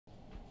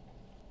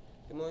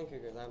Good morning,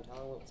 Cougars. I'm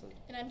Tyler Wilson.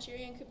 And I'm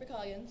Cheerian Cooper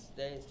Collins.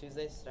 Today is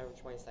Tuesday, September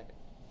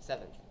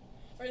 7th.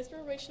 Our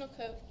inspirational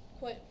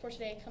quote for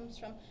today comes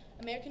from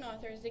American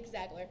author Zig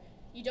Ziglar.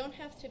 You don't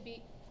have to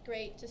be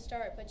great to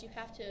start, but you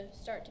have to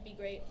start to be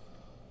great.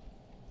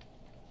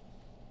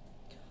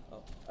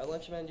 Our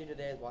lunch menu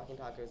today is walking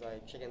tacos or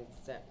chicken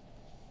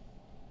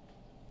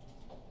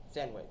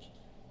sandwich.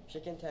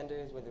 Chicken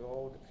tenders with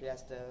rolled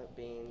fiesta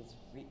beans,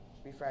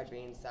 refried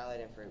beans,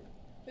 salad, and fruit.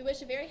 We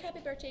wish a very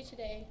happy birthday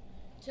today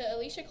to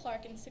Alicia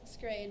Clark in 6th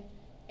grade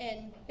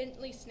and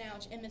Bentley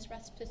Snouch in Miss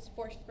Recipe's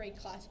 4th grade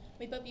class.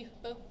 We hope you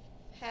both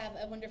have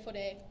a wonderful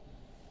day.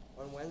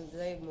 On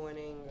Wednesday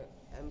morning,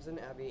 Emson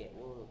Abbey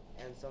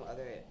and some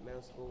other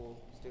middle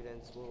school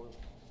students will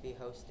be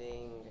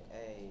hosting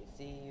a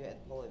See You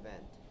at the Pole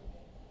event.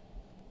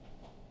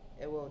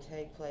 It will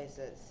take place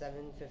at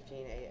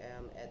 7:15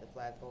 a.m. at the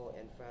flagpole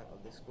in front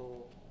of the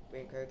school.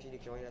 We encourage you to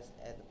join us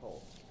at the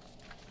pole.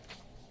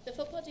 The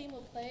football team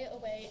will play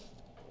away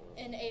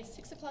in a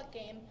 6 o'clock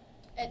game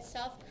at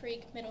South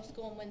Creek Middle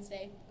School on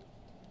Wednesday.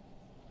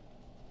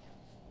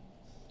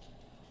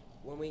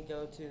 When you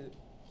go to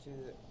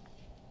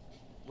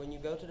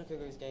the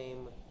Cougars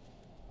game,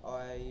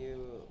 are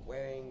you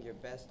wearing your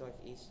best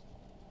Northeast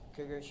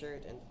Cougar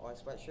shirt or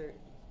sweatshirt?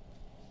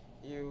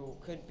 You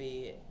could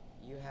be.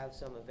 You have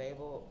some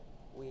available.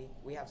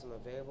 We have some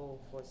available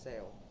for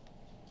sale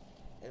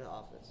in the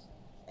office,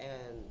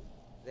 and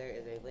there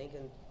is a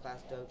Lincoln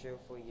Class Dojo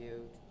for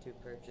you to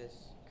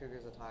purchase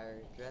Cougars attire,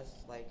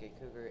 dress like a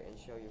Cougar, and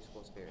show your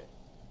school spirit.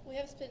 We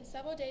have spent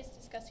several days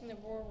discussing the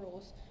ROAR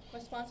rules: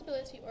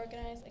 responsibility,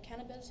 organize,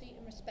 accountability,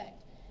 and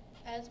respect.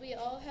 As we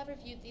all have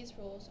reviewed these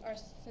rules, our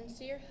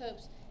sincere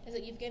hopes is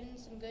that you've given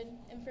some good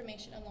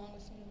information along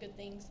with some good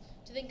things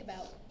to think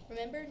about.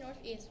 Remember,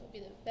 Northeast will be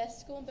the best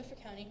school in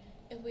Beaufort County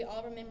if we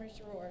all remember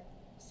to roar.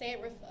 Say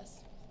it with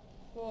us.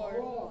 Roar.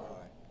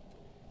 Roar.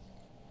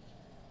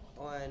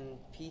 On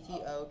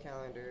PTO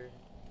calendar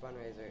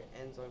fundraiser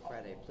ends on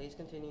Friday. Please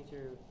continue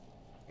to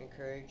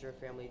encourage your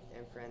family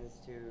and friends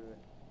to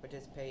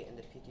participate in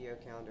the PTO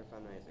calendar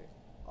fundraiser.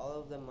 All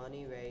of the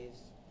money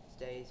raised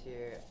stays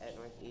here at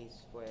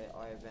Northeast for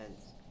our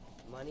events.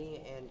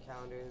 Money and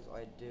calendars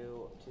are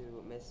due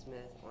to Miss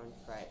Smith on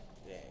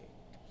Friday,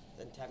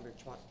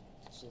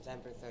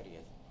 September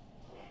 30th.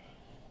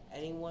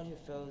 Anyone who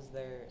fills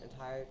their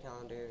entire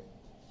calendar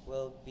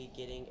will be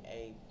getting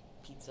a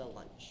pizza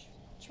lunch.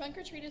 Trunk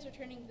or Treat is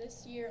returning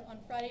this year on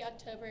Friday,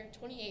 October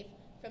 28th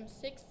from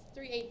 6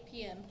 through 8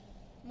 p.m.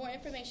 More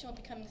information will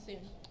be coming soon.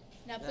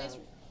 Now please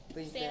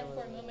stand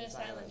for a moment of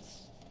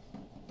silence.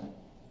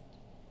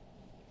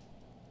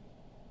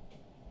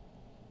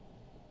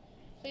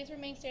 Please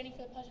remain standing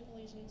for the Pledge of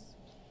Allegiance.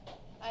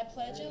 I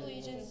pledge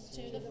allegiance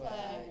to the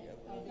flag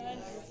of the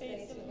United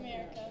States of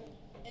America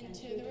and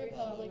to the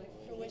republic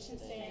for which it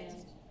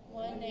stands,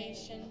 one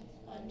nation,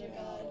 under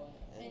God,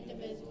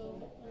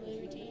 indivisible, with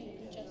liberty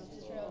and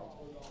justice for all.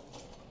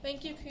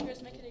 Thank you,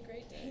 Cougars. Make it a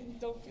great day.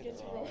 Don't forget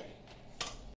to roar.